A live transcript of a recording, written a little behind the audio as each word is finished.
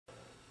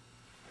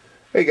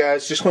Hey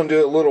guys, just going to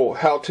do a little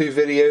how-to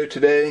video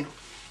today.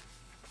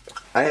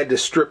 I had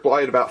this strip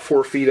light, about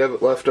 4 feet of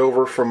it left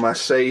over from my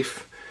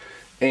safe,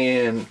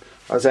 and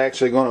I was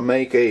actually going to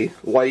make a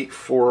light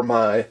for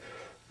my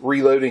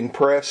reloading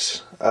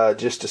press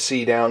just to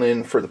see down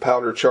in for the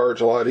powder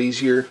charge a lot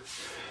easier.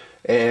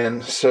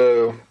 And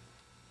so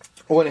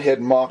I went ahead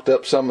and mocked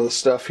up some of the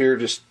stuff here,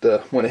 just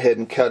went ahead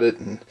and cut it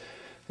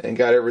and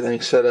got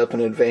everything set up in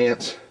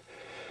advance.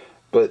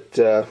 But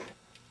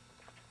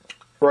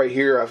right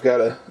here I've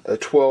got a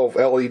 12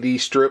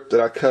 LED strip that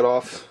I cut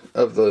off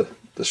of the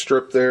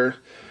strip there,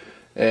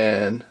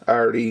 and I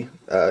already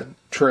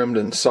trimmed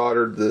and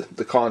soldered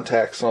the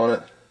contacts on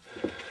it.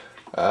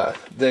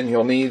 Then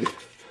you'll need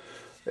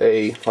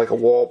like a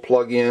wall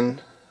plug-in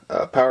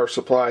power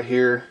supply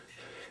here,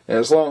 and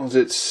as long as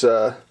it's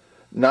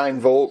 9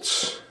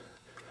 volts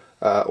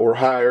or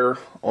higher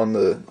on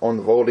the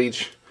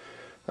voltage,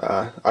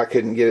 I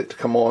couldn't get it to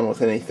come on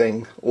with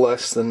anything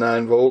less than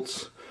 9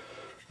 volts.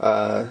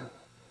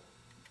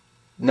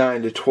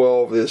 9 to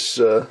 12 is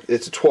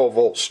it's a 12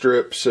 volt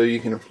strip, so you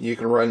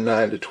can run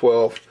 9 to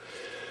 12.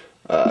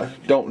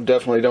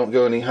 Definitely don't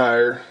go any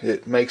higher.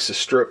 It makes the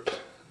strip,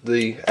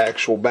 the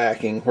actual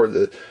backing where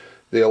the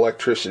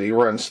electricity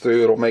runs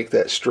through, it'll make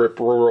that strip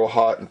real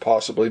hot and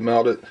possibly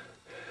melt it.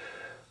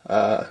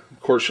 Of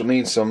course, you'll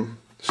need some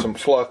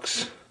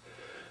flux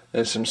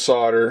and some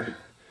solder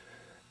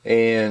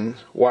and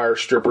wire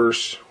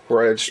strippers,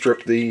 where I'd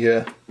strip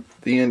the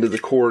end of the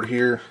cord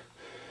here.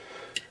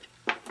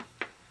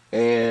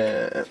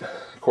 And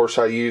of course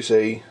I use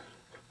a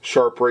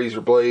sharp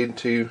razor blade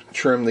to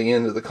trim the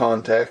end of the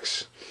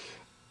contacts.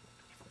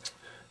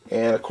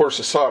 And of course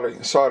a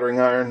soldering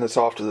iron that's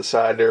off to the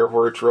side there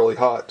where it's really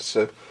hot.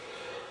 So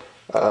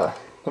let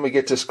me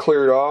get this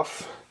cleared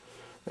off,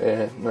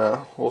 and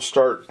we'll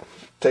start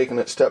taking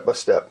it step by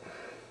step.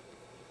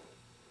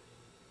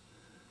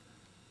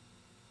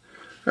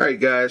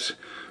 Alright guys,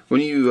 when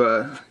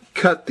you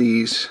cut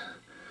these,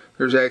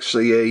 there's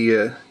actually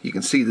you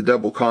can see the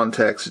double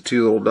contacts, the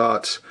 2 little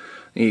dots,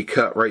 and you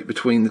cut right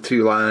between the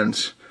 2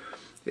 lines.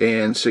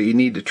 And so you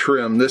need to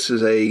trim. This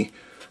is a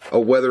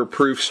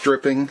weatherproof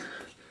stripping.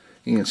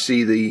 You can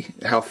see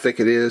how thick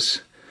it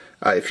is.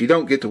 If you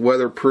don't get the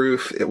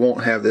weatherproof, it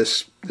won't have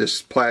this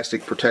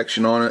plastic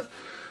protection on it.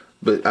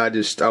 But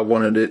I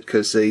wanted it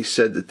because they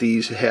said that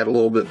these had a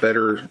little bit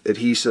better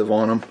adhesive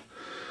on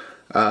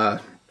them.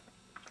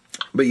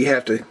 But you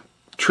have to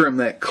trim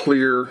that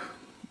clear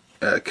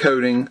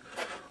coating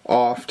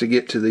off to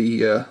get to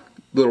the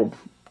little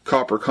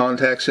copper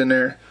contacts in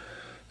there.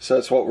 So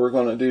that's what we're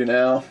going to do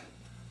now,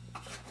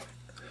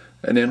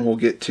 and then we'll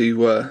get to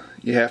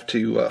you have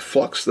to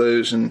flux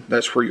those, and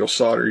that's where you'll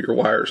solder your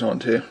wires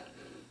onto.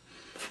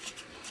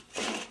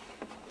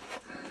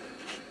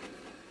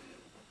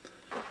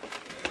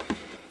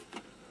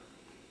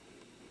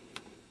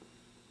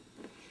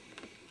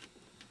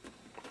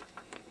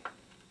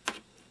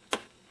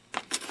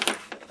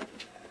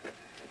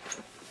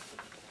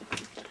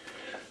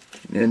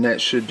 And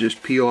that should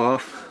just peel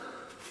off.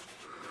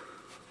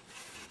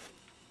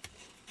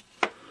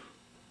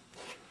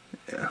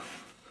 Yeah.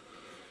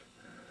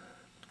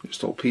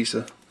 Just a little piece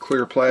of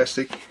clear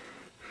plastic.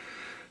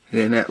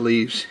 And then that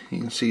leaves, you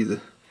can see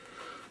the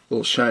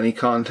little shiny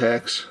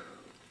contacts.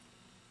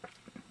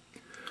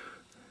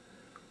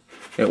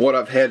 And what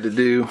I've had to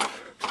do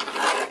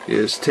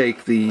is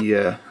take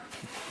the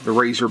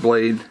razor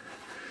blade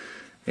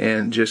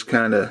and just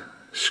kind of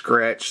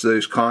scratch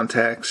those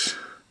contacts,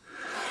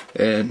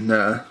 and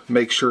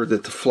make sure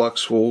that the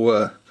flux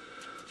will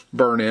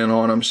burn in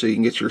on them, so you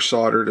can get your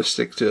solder to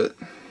stick to it.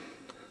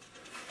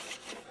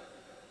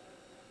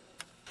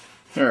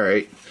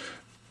 Alright,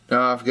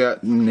 now I've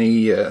gotten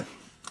you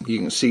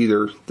can see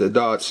the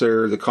dots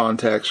there, the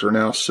contacts are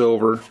now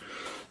silver.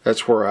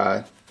 That's where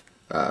I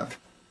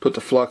put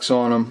the flux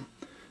on them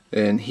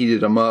and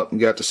heated them up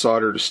and got the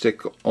solder to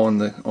stick on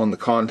the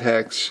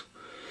contacts.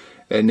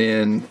 And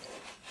then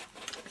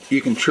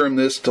you can trim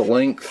this to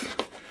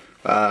length.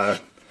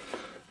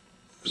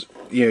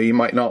 You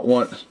might not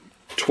want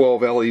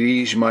 12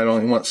 LEDs, you might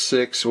only want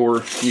 6,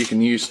 or you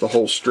can use the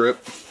whole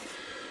strip.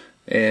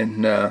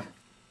 And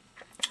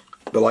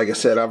but like I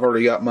said, I've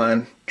already got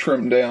mine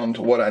trimmed down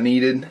to what I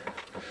needed.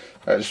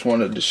 I just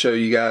wanted to show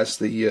you guys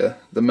the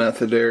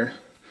method there.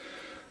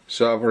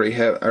 So I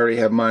already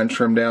have mine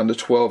trimmed down to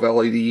 12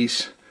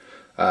 LEDs.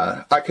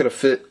 I could have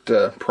fit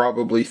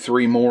probably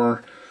 3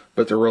 more,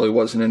 but there really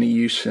wasn't any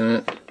use in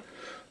it.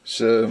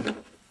 So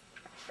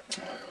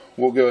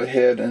we'll go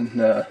ahead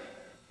and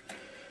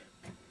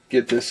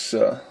get this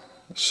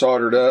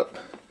soldered up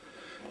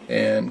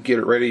and get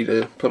it ready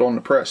to put on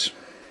the press.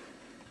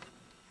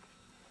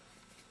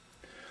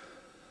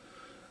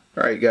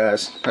 Alright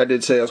guys, I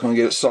did say I was going to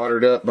get it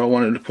soldered up, but I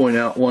wanted to point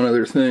out one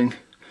other thing.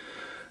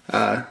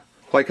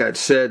 Like I'd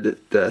said,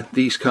 that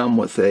these come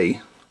with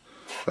a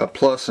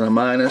plus and a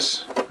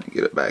minus. Let me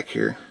get it back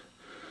here.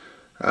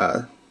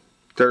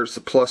 There's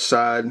the plus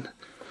side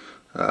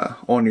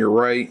on your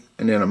right,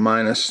 and then a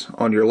minus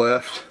on your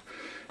left.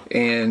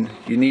 And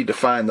you need to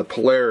find the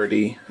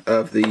polarity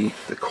of the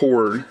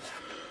cord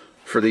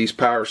for these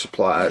power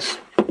supplies.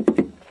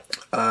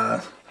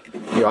 I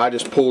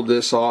just pulled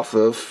this off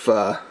of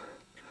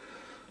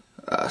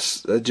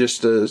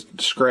just a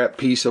scrap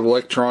piece of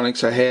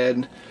electronics I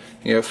had.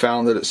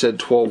 Found that it said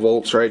 12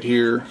 volts right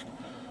here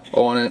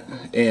on it,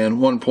 and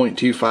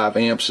 1.25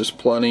 amps is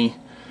plenty.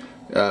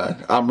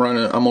 I'm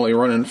only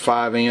running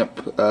 5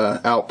 amp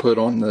output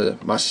on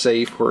my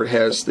safe, where it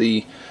has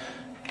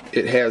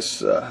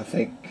I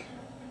think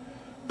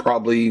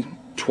probably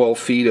 12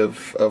 feet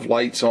of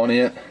lights on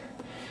it,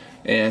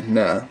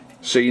 and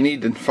so you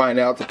need to find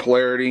out the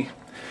polarity.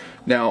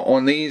 Now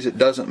on these it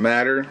doesn't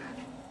matter.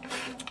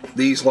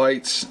 These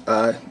lights,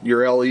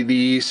 your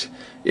LEDs,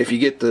 if you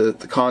get the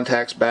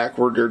contacts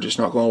backward, they're just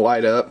not going to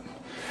light up.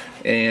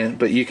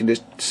 But you can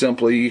just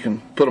simply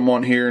put them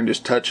on here and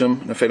just touch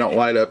them. If they don't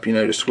light up,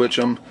 to switch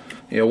them,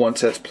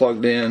 once that's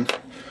plugged in.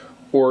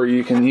 Or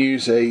you can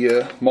use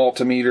a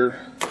multimeter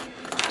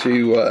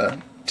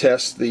to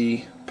test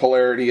the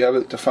polarity of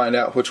it to find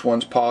out which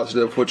one's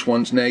positive, which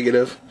one's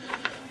negative.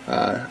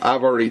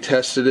 I've already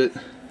tested it,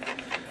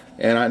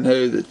 and I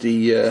know that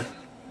the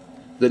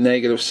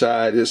negative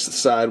side is the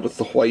side with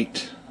the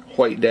white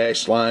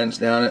dashed lines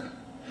down it.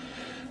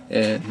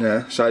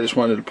 And so I just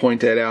wanted to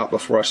point that out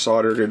before I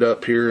soldered it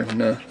up here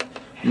and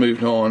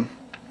moved on.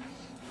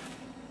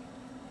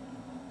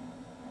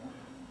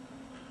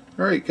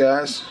 Alright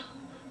guys,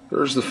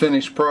 there's the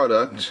finished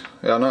product.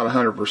 Well, not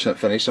 100%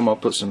 finished. I'm going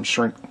to put some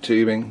shrink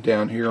tubing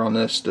down here on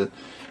this to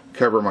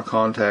cover my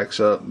contacts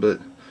up, but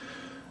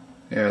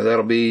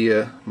that'll be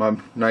my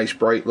nice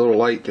bright little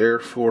light there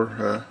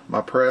for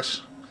my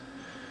press.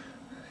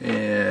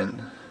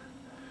 And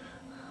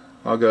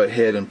I'll go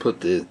ahead and put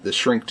the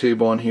shrink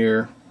tube on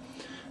here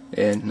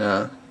and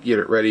get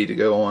it ready to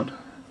go on.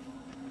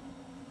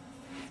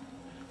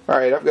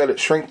 Alright, I've got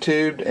it shrink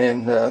tubed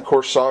and of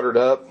course soldered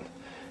up,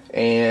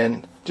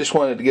 and just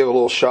wanted to give a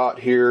little shot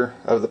here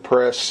of the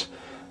press.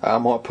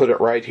 I'm going to put it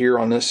right here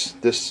on this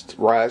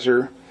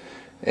riser,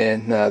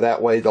 and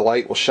that way the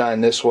light will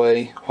shine this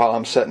way while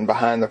I'm sitting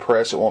behind the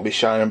press. It won't be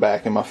shining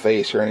back in my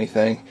face or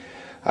anything.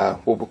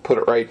 We'll put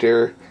it right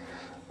there.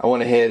 I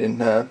went ahead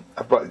and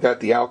I've got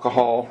the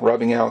alcohol,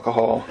 rubbing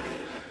alcohol,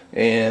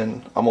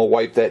 and I'm going to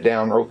wipe that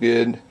down real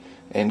good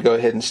and go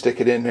ahead and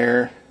stick it in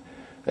there,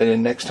 and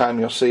then next time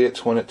you'll see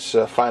it's when it's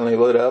finally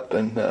lit up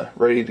and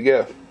ready to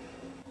go.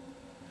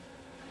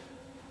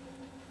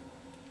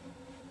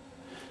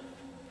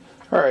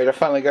 Alright, I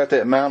finally got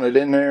that mounted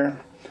in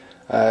there.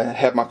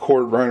 Had my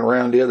cord run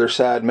around the other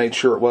side, made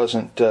sure it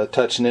wasn't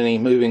touching any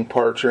moving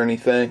parts or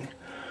anything.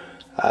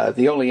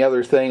 The only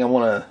other thing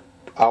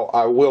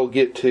I will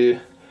get to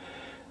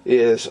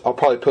is I'll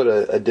probably put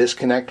a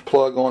disconnect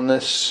plug on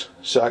this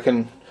so I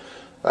can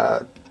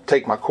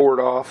take my cord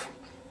off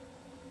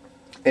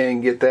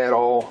and get that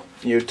all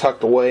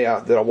tucked away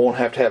out, that I won't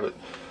have to have it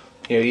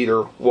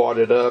either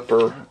wadded up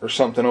or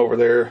something over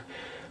there,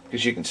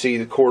 because you can see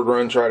the cord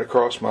runs right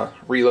across my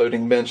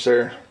reloading bench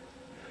there,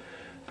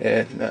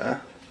 and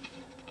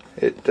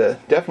it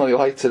definitely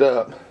lights it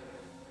up.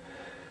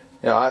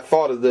 I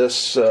thought of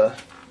this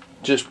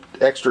just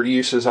extra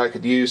uses I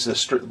could use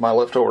my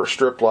leftover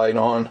strip light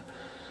on.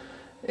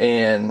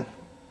 And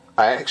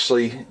I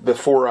actually,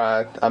 before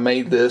I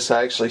made this,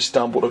 I actually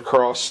stumbled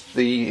across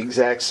the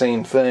exact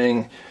same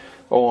thing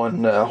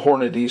on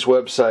Hornady's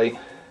website.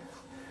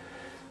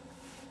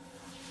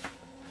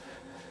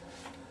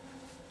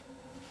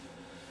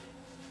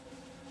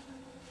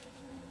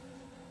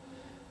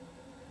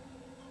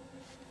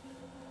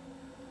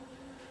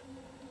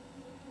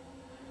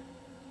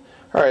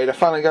 Alright, I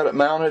finally got it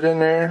mounted in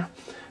there.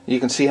 You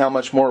can see how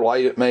much more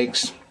light it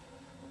makes.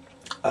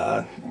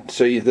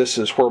 This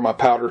is where my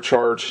powder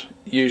charge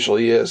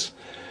usually is,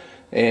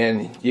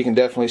 and you can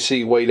definitely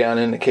see way down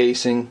in the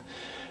casing,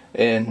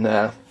 and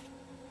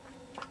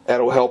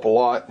that'll help a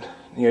lot,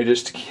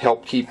 just to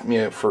help keep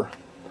for.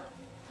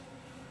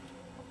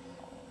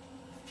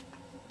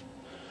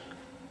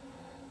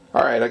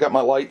 Alright, I got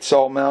my lights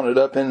all mounted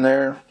up in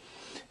there,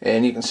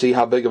 and you can see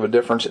how big of a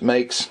difference it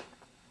makes.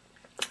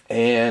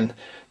 And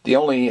the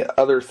only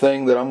other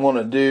thing that I'm going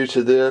to do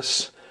to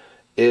this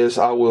is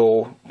I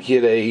will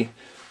get a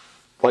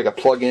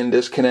plug-in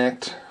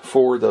disconnect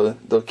for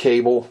the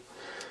cable.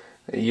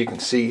 You can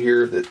see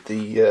here that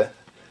the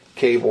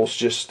cable's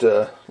just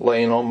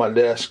laying on my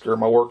desk or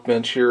my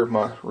workbench here,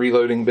 my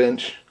reloading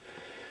bench,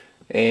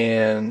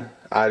 and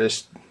I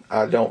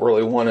don't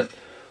really want it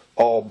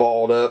all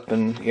balled up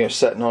and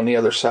sitting on the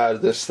other side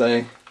of this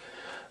thing.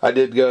 I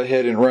did go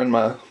ahead and run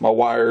my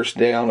wires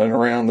down and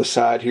around the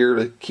side here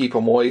to keep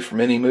them away from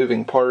any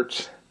moving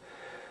parts,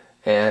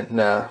 and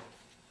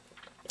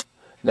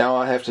now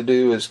all I have to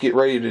do is get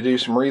ready to do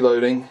some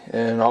reloading,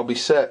 and I'll be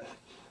set.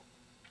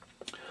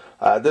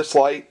 This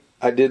light,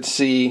 I did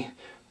see,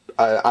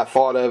 I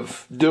thought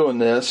of doing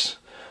this,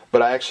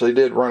 but I actually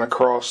did run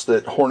across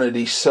that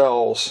Hornady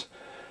sells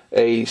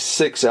a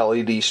 6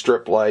 LED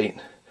strip light,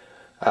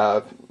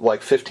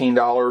 like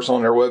 $15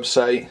 on their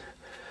website.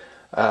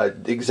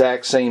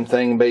 Exact same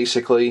thing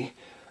basically.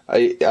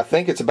 I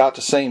think it's about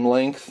the same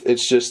length.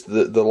 It's just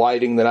the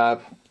lighting that I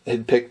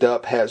had picked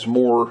up has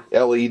more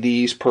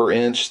LEDs per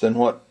inch than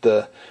what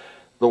the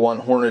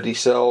one Hornady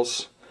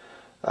sells.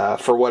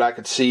 For what I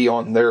could see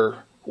on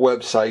their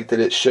website, that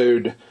it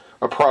showed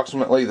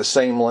approximately the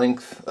same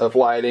length of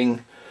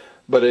lighting,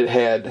 but it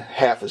had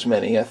half as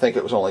many. I think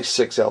it was only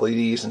 6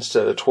 LEDs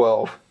instead of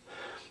 12.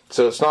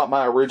 So it's not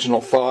my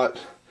original thought,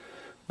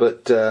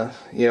 but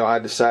I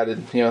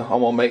decided I'm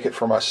gonna make it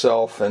for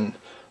myself and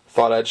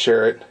thought I'd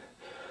share it.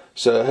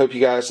 So I hope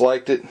you guys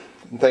liked it,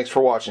 and thanks for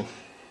watching.